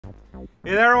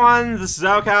Hey there everyone, this is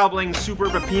raocow playing Super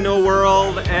Peppino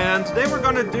World, and today we're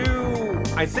gonna do,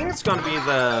 I think it's gonna be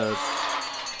the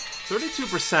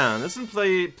 32%. This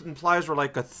implies we're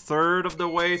like a third of the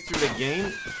way through the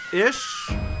game-ish.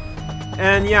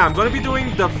 And yeah, I'm gonna be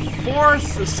doing the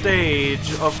 4th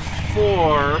stage of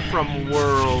 4 from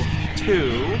World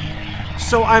 2.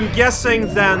 So I'm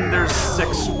guessing then there's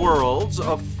 6 worlds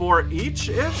of 4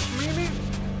 each-ish, maybe?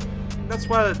 That's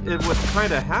what it would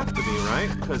kind of have to be, right?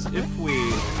 Because if we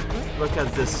look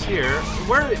at this here,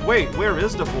 where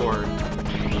is the board?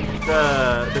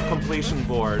 The completion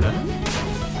board.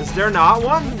 Is there not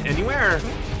one anywhere?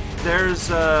 There's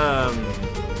the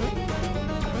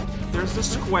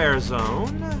square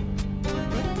zone.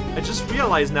 I just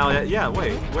realized now that, yeah,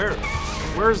 wait,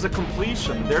 where's the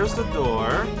completion? There's the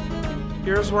door.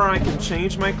 Here's where I can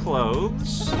change my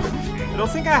clothes. I don't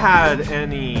think I had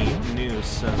any new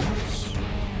sims.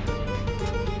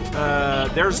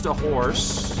 There's the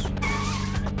horse.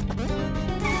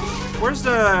 Where's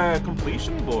the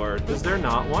completion board? Is there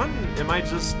not one? Am I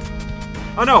just...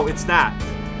 Oh no, it's that.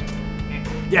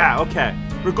 Yeah, okay.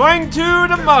 We're going to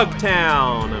the Mug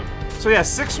Town. So yeah,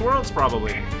 6 worlds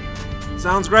probably.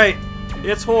 Sounds great.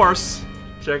 It's horse.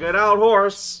 Check it out,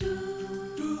 horse.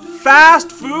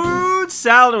 Fast food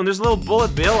saloon. There's a little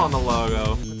bullet bill on the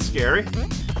logo. That's scary.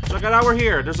 Check it out, we're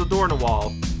here. There's a door in the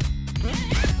wall.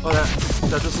 Oh,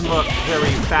 that doesn't look very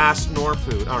fast nor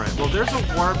food. Alright, well there's a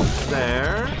warp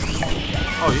there.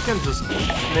 Oh, you can just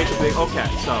make a big... Okay,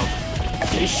 so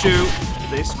they shoot,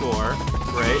 they score.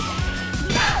 Great.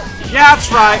 Yeah,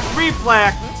 that's right,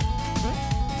 reflect!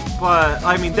 But,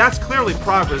 I mean, that's clearly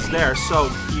progress there. So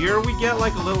here we get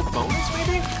like a little bonus,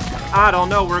 maybe? I don't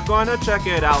know, we're going to check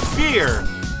it out. Here!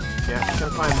 Yeah, you can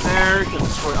climb there, you can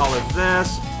destroy all of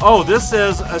this. Oh, this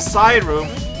is a side room.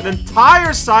 An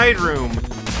entire side room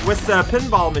with the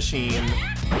pinball machine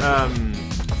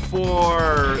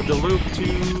for the Loop 2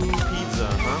 pizza,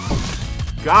 huh?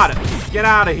 Got it. Get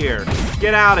out of here.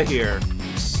 Get out of here.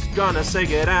 Just gonna say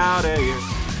get out of here.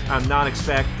 I'm not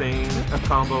expecting a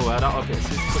combo at all. Okay,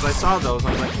 because I saw those, I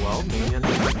was like, well, maybe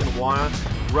I can wanna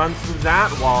run through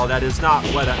that wall. That is not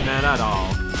what I meant at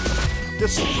all.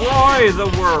 Destroy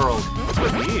the world. That's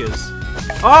what he is.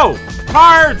 Oh,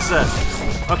 cards!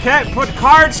 Okay, put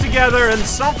cards together and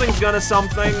something's gonna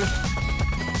something.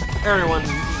 Everyone's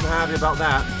happy about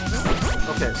that.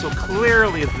 Okay, so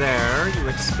clearly there, you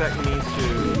expect me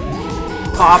to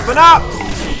pop it up!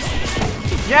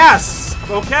 Yes!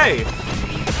 Okay.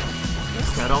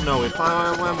 I don't know if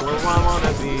I am where I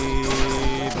wanna be,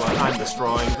 but I'm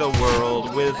destroying the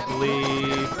world with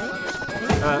glee.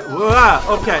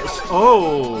 Okay,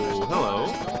 oh, hello.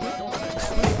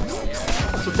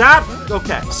 So that,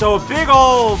 okay, so a big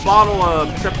old bottle of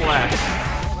Triple X.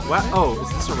 What? Oh, is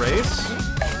this a race?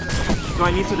 Do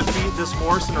I need to defeat this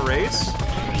horse in a race?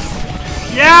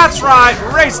 Yeah, that's right,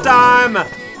 race time!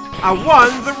 I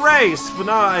won the race, but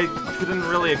no, I couldn't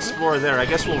really explore there. I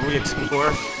guess we'll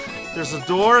re-explore. There's a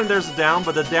door and there's a down,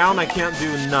 but the down I can't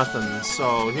do nothing.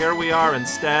 So here we are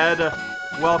instead.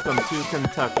 Welcome to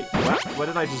Kentucky. What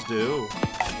did I just do?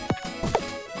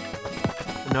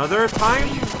 Another time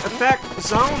effect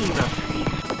zone.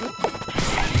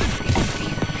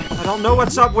 I don't know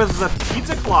what's up with the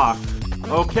pizza clock.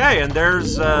 Okay, and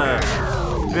there's a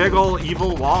big ol'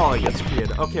 evil wall that gets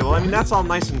created. Okay, well, I mean, that's all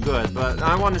nice and good, but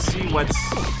I want to see what's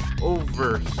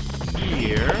over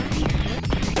here.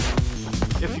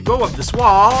 If you go up this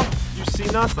wall, you see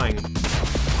nothing.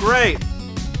 Great.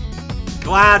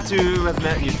 Glad to have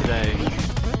met you today.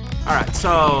 Alright,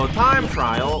 so time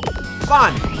trial.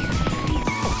 Fun!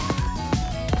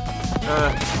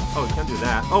 Oh, you can't do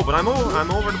that. Oh, but I'm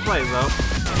over to play, though.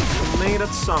 Made it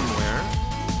somewhere.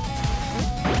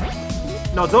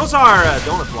 No, those are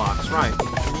donut blocks, right.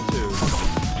 Me too.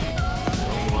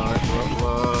 What?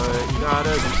 You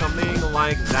gotta do something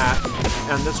like that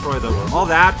and destroy the world. All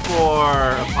that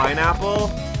for a pineapple?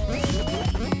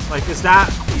 Like, is that...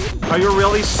 Are you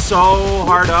really so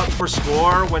hard up for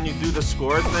score when you do the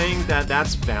score thing that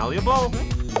that's valuable?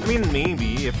 I mean,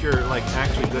 maybe, if you're, like,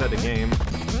 actually good at the game.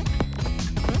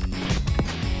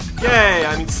 Yay!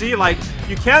 I mean, see, like,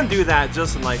 you can do that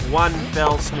just in, like, one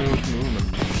fell smooth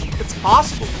movement. It's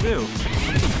possible, too.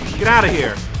 Get out of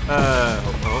here.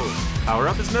 Oh,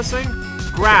 power-up is missing?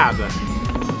 Grab.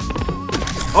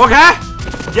 Okay!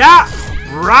 Yeah!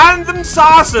 Random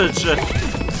sausage!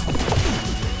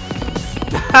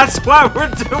 That's what we're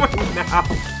doing now!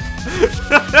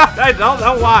 I don't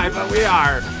know why, but we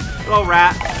are. Little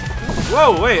rat.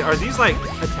 Whoa, wait, are these, like,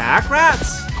 attack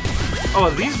rats? Oh,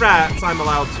 these rats I'm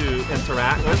allowed to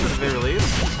interact with at the very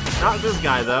least. Not this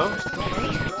guy, though.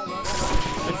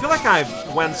 I feel like I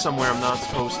went somewhere I'm not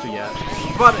supposed to yet.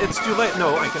 But it's too late.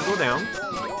 No, I can go down.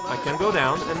 I can go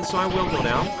down, and so I will go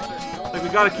down. Like, we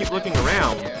gotta keep looking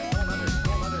around.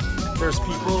 There's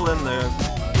people in the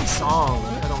song.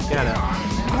 I don't get it.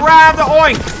 Grab the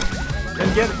oink!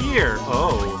 And get here.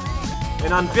 Oh.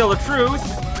 And unveil the truth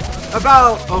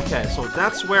about... Okay, so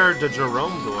that's where the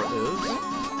Jerome door is.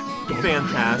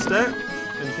 Fantastic.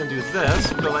 And you can do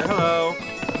this. Go like, hello.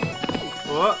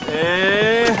 Oh,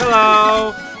 hey,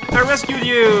 hello. I rescued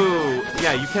you.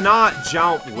 Yeah, you cannot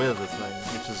jump with the thing,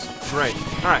 which is great.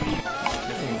 Alright.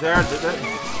 There.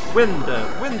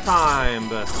 Wind time.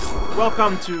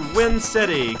 Welcome to Wind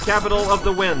City, capital of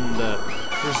the wind.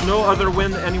 There's no other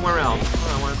wind anywhere else.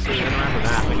 Oh, I wanted to interact with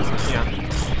that. I guess I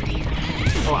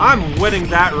can't. Oh, I'm winning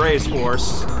that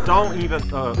racehorse. Don't even...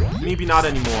 maybe not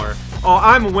anymore. Oh,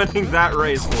 I'm winning that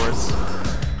racehorse.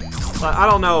 I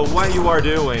don't know what you are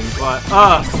doing, but,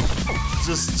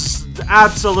 just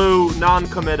absolute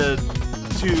non-committed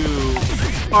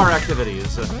to our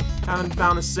activities. Haven't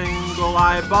found a single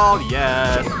eyeball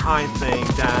yet. I think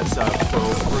that's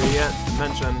appropriate to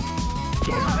mention.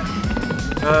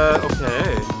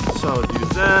 Okay. So do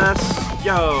this.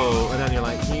 Yo! And then you're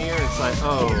like here, it's like,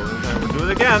 oh, and then we'll do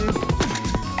it again.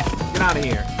 Get out of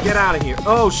here. Get out of here.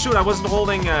 Oh, shoot, I wasn't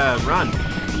holding run.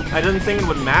 I didn't think it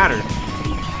would matter.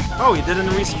 Oh, you didn't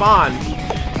respawn.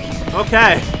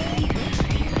 Okay.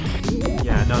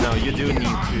 Yeah, no, you do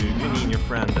need to. You need your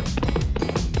friend.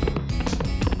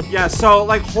 Yeah, so,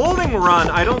 like, holding run,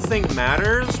 I don't think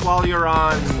matters while you're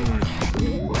on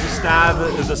stab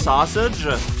the sausage.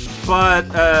 But,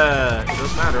 it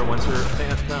does matter once you're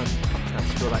done.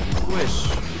 Let's go like, squish.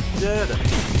 Did it.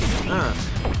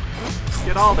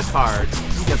 Get all the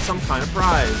cards. You get some kind of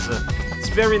prize. It's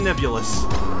very nebulous.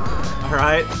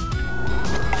 Alright?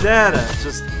 Dead.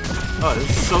 Just... Oh, this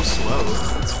is so slow.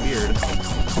 It's weird.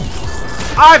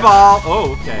 Eyeball!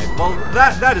 Oh, okay. Well,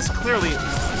 that is clearly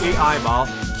a eyeball.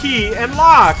 Key and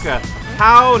lock!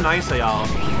 How nice of y'all.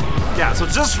 Yeah, so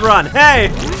just run. Hey!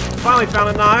 Finally found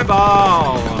an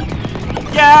eyeball!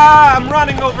 Yeah! I'm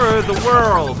running over the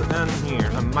world! And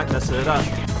here, I might mess it up.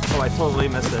 Oh, I totally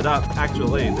messed it up.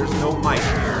 Actually, there's no mic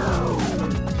here.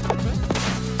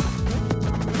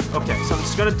 Okay, so I'm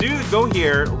just gonna go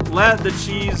here, let the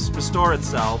cheese restore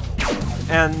itself,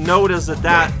 and notice that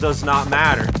that does not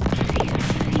matter.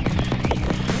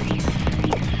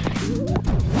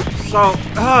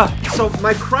 So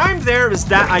my crime there is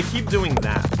that I keep doing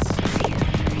that.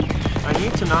 I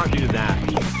need to not do that.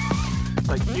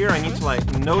 Like here, I need to like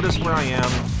notice where I am,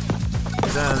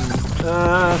 then,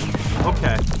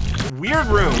 okay. Weird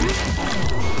room.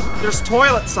 There's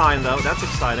toilet sign though, that's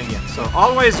exciting, yeah. So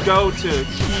always go to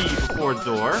key before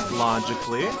door,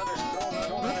 logically.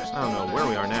 I don't know where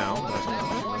we are now.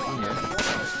 Nothing here.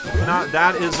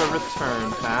 That is a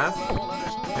return path.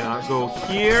 Cannot go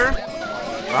here.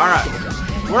 Alright.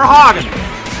 We're hogging.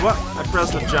 What? I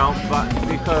pressed the jump button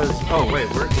because... Oh wait,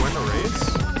 we're in the race?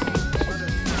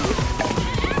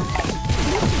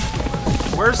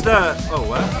 Where's the... Oh,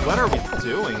 what are we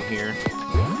doing here?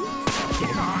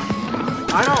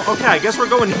 I don't... Okay, I guess we're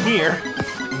going here.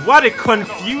 What a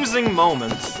confusing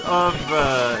moment of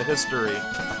history.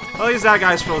 Well, at least that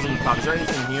guy's frozen top. Is there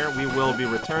anything here? We will be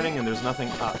returning, and there's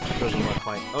nothing up. Doesn't look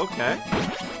like... Okay.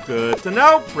 Good to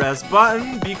know. Press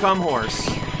button, become horse.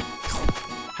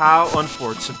 How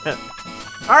unfortunate.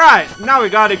 Alright, now we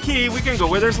got a key. We can go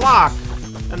where there's lock.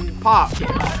 And pop.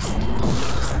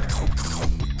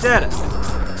 Did it.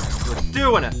 We're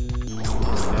doing it.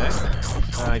 Okay.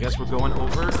 I guess we're going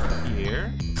over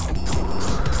here.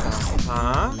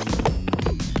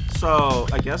 So,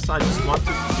 I guess I just want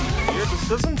to be here. This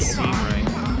doesn't seem right.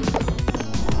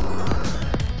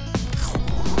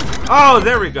 Oh,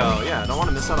 there we go. Yeah, I don't want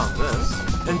to miss out on this.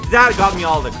 And that got me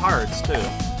all the cards, too.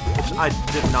 Which I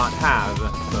did not have.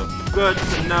 So, good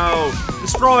to know.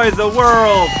 Destroy the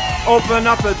world! Open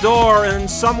up a door and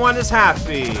someone is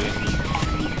happy.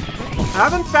 I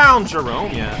haven't found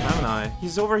Jerome yet, haven't I?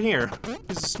 He's over here.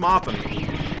 He's smopping.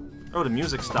 Oh, the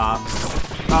music stopped.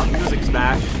 Oh, the music's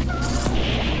back.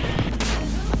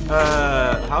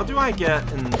 How do I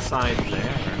get inside there?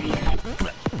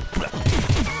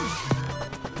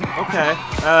 Okay,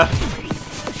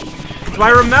 do I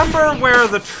remember where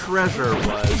the treasure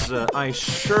was? I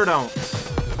sure don't.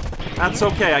 That's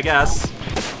okay, I guess.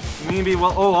 Maybe,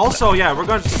 well, oh, also, yeah, we're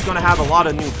just gonna have a lot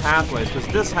of new pathways, because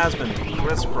this has been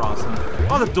crisscrossing.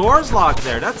 Oh, the door's locked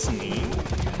there, that's neat.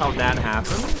 How that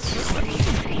happens.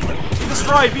 Be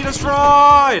destroyed! Be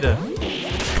destroyed!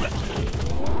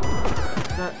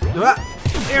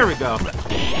 There we go. I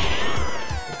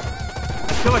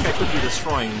feel like I could be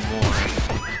destroying more.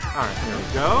 Alright, here we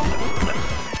go.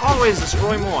 Always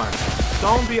destroy more.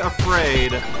 Don't be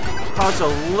afraid. Cause a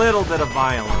little bit of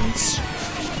violence.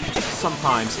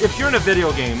 Sometimes. If you're in a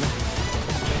video game.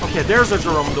 Okay, there's a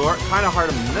Jerome door. Kind of hard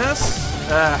to miss.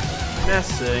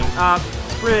 Messing up.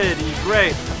 Pretty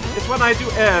great. It's what I do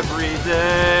every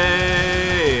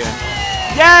day.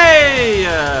 Yay!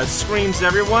 Screams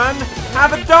everyone.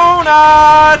 Have a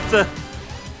donut!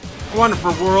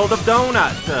 Wonderful world of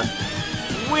donut.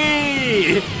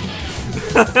 Whee!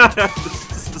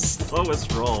 This is the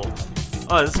slowest roll.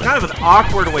 Oh, this is kind of an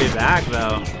awkward way back,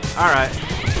 though. Alright.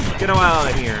 Get out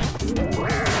of here.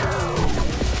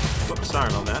 Whoops, sorry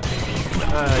about that.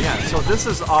 Yeah, so this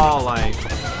is all like...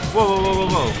 Whoa, whoa, whoa, whoa,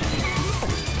 whoa.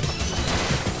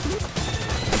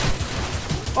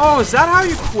 Oh, is that how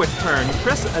you quick turn? You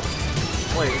press a...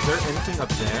 Wait, is there anything up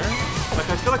there? Like,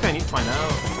 I feel like I need to find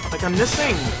out. Like, I'm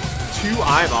missing 2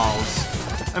 eyeballs.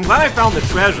 I'm glad I found the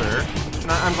treasure.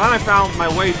 And I'm glad I found my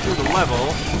way through the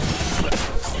level.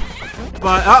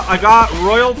 But, oh, I got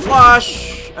Royal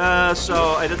Flush.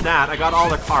 So I did that. I got all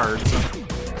the cards.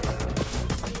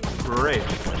 Great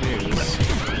news.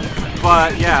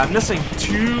 But, yeah, I'm missing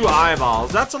 2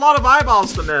 eyeballs. That's a lot of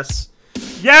eyeballs to miss.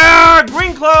 Yeah,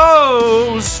 green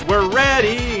clothes! We're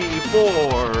ready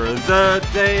for the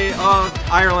day of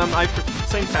Ireland.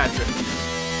 St. Patrick.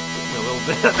 A little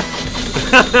bit.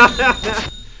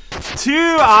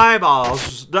 2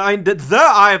 eyeballs. The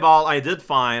eyeball I did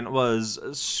find was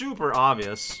super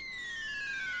obvious.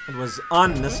 It was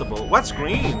unmissable. What's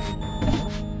green?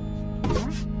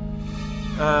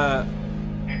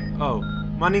 Oh.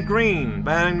 Money green.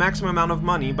 Banning maximum amount of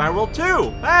money by roll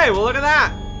 2. Hey, well look at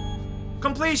that.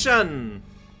 Completion!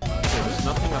 Okay, there's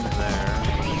nothing up there.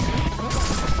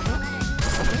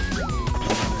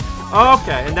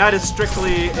 Okay, and that is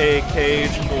strictly a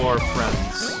cage for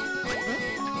friends.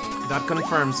 That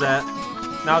confirms that.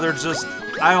 Now they're just...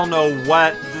 I don't know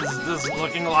what this is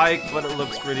looking like, but it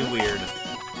looks pretty weird.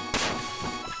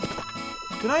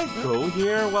 Did I go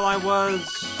here while I was...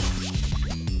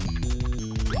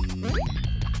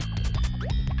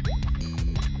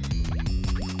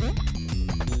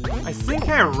 I think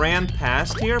I ran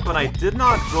past here, but I did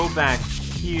not go back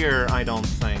here, I don't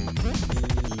think.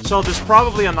 So there's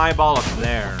probably an eyeball up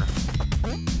there.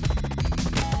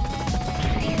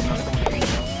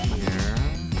 Here.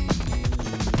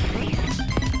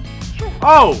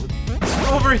 Oh!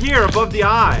 Over here, above the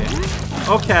eye.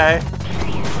 Okay.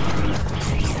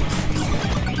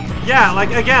 Yeah,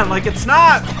 like, again, like, it's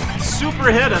not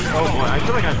super hidden. Oh boy, I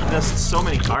feel like I've missed so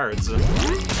many cards.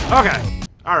 Okay.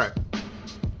 Alright.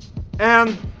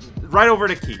 And right over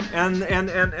the key. And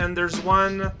there's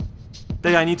one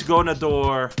that I need to go in a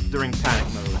door during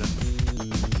panic mode.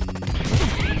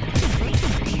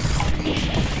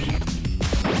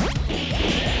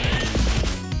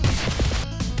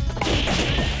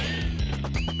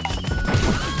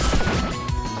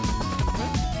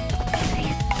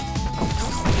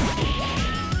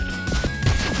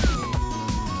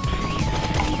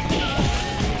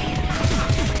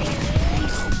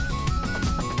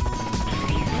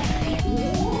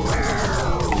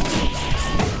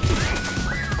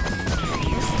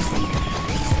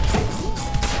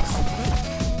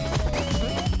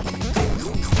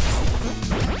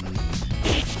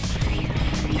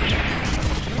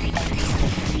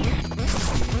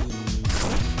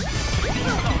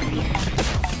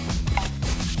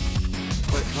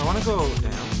 Go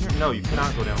down here? No, you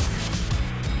cannot go down here.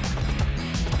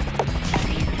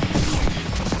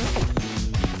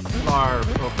 Barb.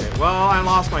 Okay, well, I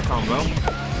lost my combo.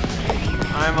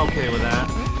 I'm okay with that.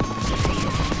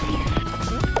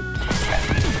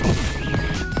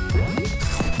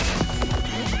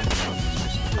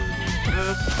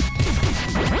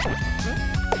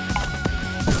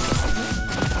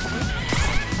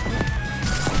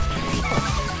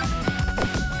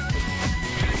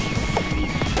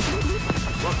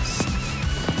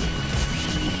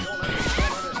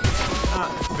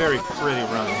 Very pretty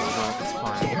runs, but it's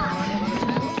fine.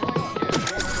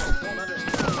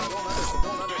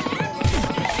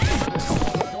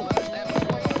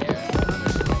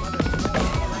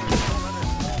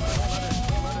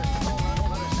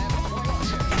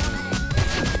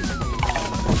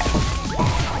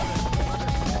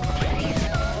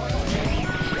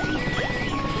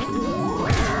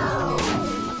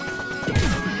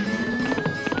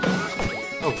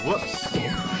 Oh, whoops.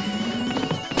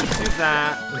 Do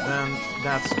that. Then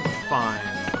that's fine.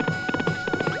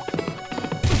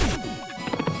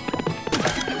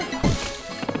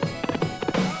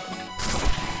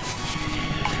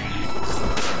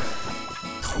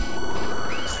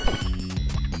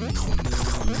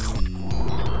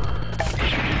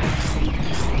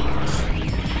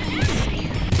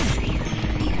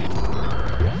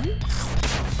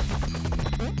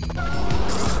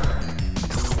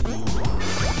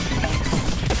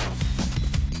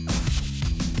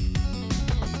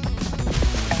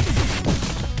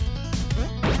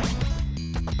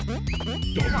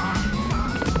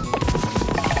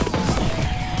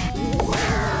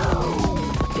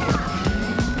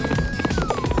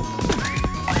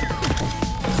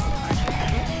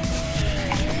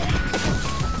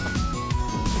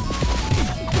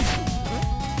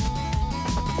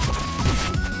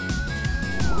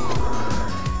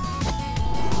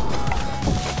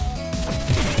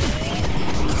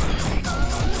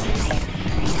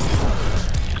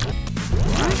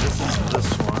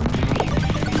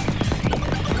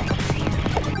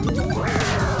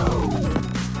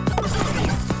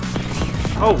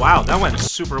 Oh wow, that went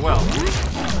super well.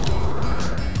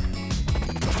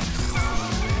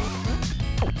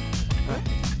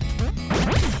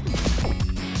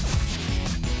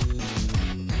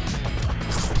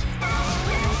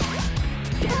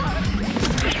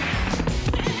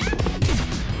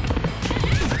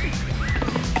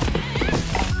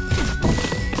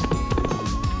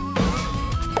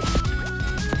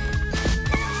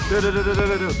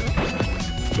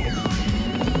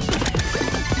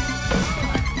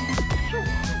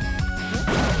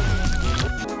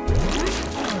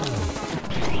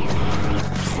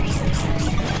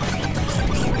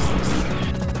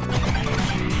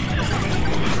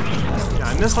 Yeah,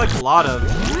 I missed like a lot of...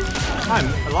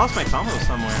 I lost my combo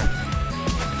somewhere.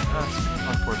 That's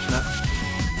unfortunate.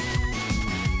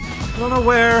 I don't know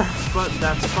where, but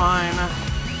that's fine.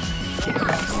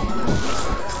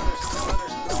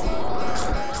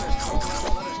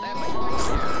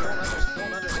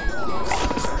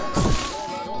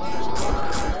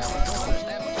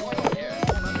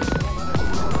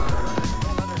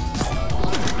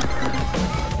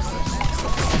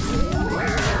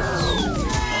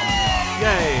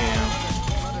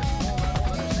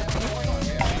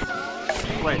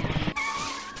 Wait.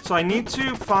 So I need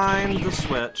to find the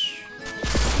switch.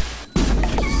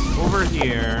 Over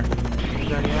here.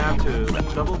 Then you have to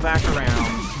double back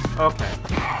around. Okay.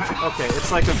 Okay,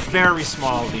 it's like a very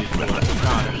small detour.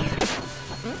 Got it.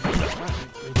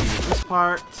 This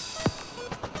part.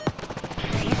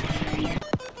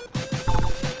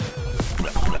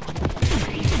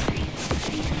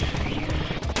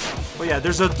 Oh yeah,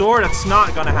 there's a door that's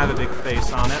not gonna have a big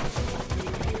face on it.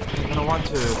 I'm gonna want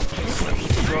to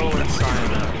go inside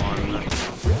that one.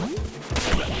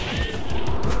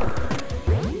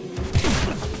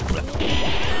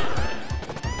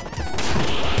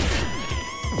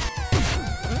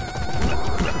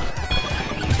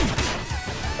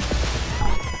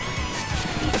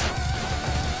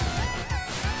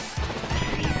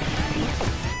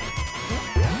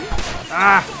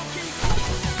 Ah!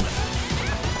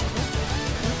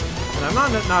 And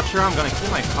I'm not sure I'm gonna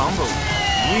keep my combo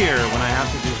here when I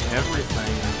have to do everything.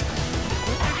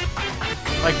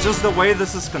 Like, just the way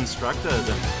this is constructed.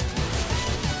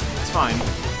 It's fine.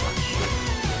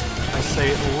 I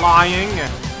say lying. I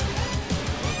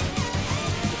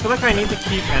feel like I need to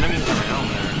keep enemies around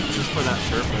there, just for that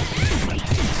purpose.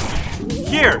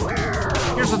 Here!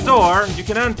 Here's a door you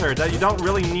can enter that you don't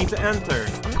really need to enter.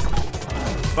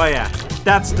 But yeah,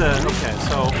 that's the... Okay,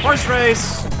 so, horse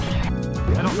race!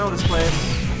 I don't know this place.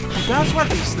 That's what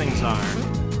these things are.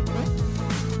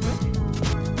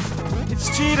 It's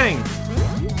cheating!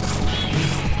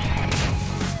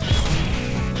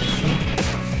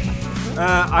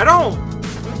 I don't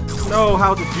know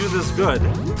how to do this good.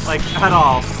 Like, at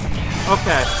all.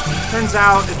 Okay, turns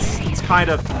out it's kind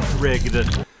of rigged.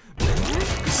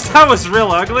 That was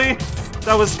real ugly.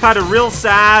 That was kind of real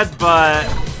sad, but...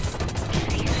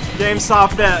 Game saw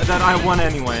fit that I won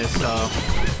anyway, so...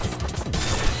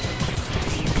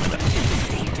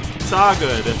 It's all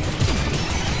good.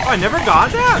 Oh, I never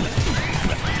got that?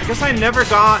 I guess I never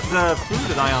got the food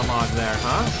that I unlocked there,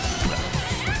 huh?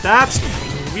 That's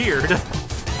weird.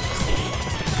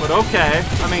 But okay.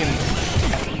 I mean,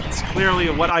 it's clearly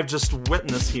what I've just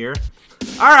witnessed here.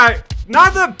 Alright,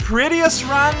 not the prettiest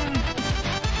run,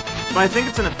 but I think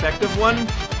it's an effective one.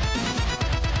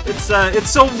 It's a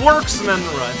worksman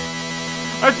run.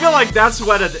 I feel like that's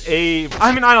what an A...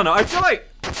 I mean, I don't know. I feel like...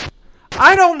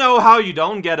 I don't know how you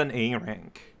don't get an A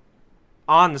rank.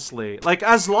 Honestly. Like,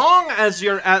 as long as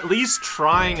you're at least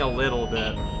trying a little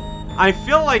bit, I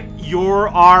feel like you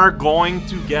are going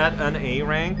to get an A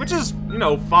rank, which is, you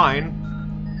know, fine.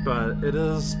 But it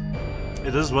is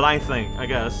what I think, I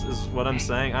guess, is what I'm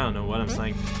saying. I don't know what I'm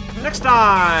saying. Next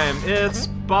time, it's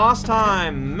boss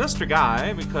time, Mr.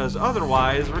 Guy, because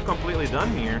otherwise we're completely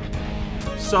done here.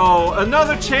 So,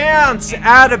 another chance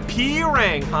at a P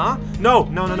rank, huh? No,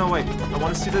 wait. I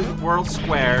want to see the world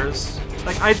squares.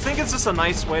 Like, I think it's just a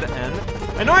nice way to end.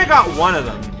 I know I got one of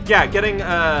them. Yeah, getting,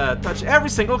 touch every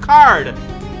single card.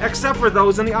 Except for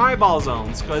those in the eyeball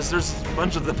zones, because there's a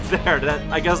bunch of them there that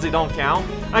I guess they don't count.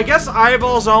 I guess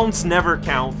eyeball zones never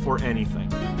count for anything.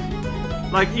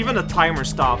 Like, even the timer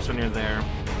stops when you're there.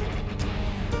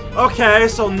 Okay,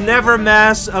 so never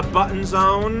mess a button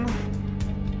zone.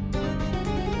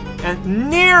 And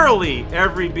nearly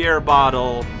every beer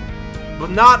bottle,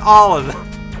 but not all of them.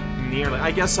 Nearly.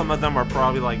 I guess some of them are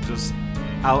probably, like, just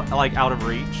out of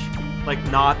reach. Like,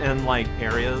 not in, like,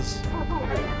 areas.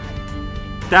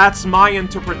 That's my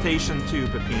interpretation too,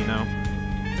 Peppino.